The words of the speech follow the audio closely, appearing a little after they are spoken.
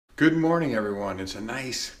Good morning, everyone. It's a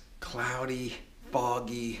nice, cloudy,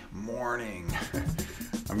 foggy morning.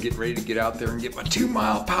 I'm getting ready to get out there and get my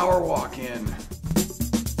 2-mile power walk in.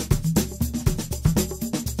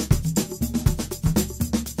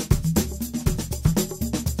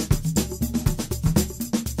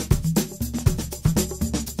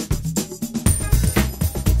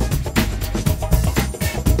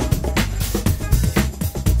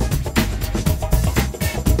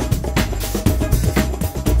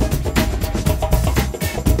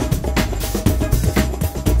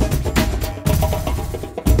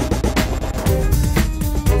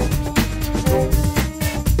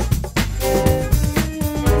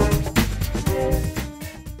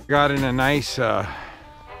 Got in a nice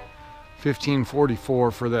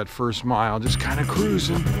 15:44 for that first mile, just kind of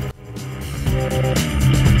cruising.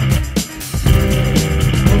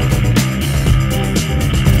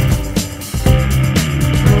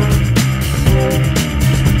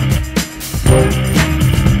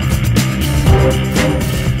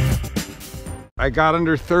 I got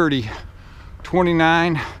under 30,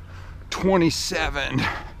 29:27.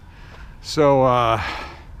 So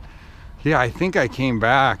yeah, I think I came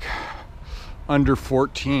back under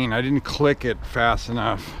 14. I didn't click it fast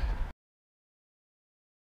enough.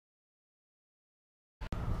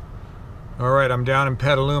 All right, I'm down in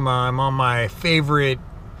Petaluma. I'm on my favorite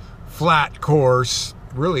flat course.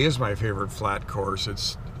 It really is my favorite flat course.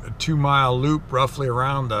 It's a 2-mile loop roughly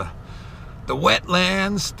around the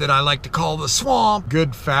wetlands that I like to call the swamp.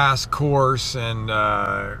 Good fast course, and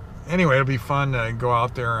anyway, it'll be fun to go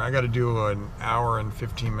out there. I got to do an hour and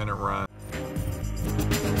 15-minute run.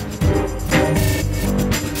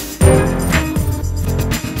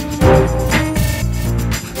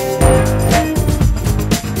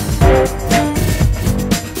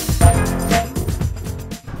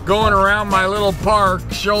 Going around my little park,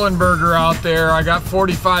 Schollenberger out there. I got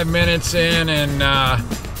 45 minutes in, and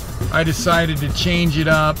I decided to change it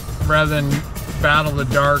up rather than battle the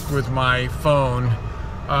dark with my phone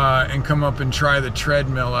and come up and try the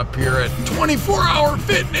treadmill up here at 24-Hour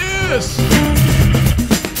Fitness.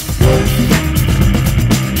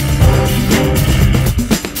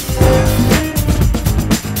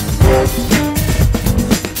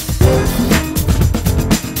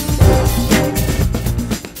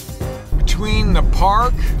 Between the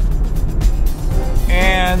park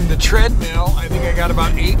and the treadmill, I think I got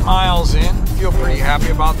about 8 miles in. Feel pretty happy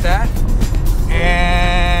about that.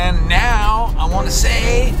 And now I want to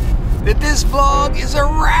say that this vlog is a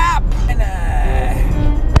wrap.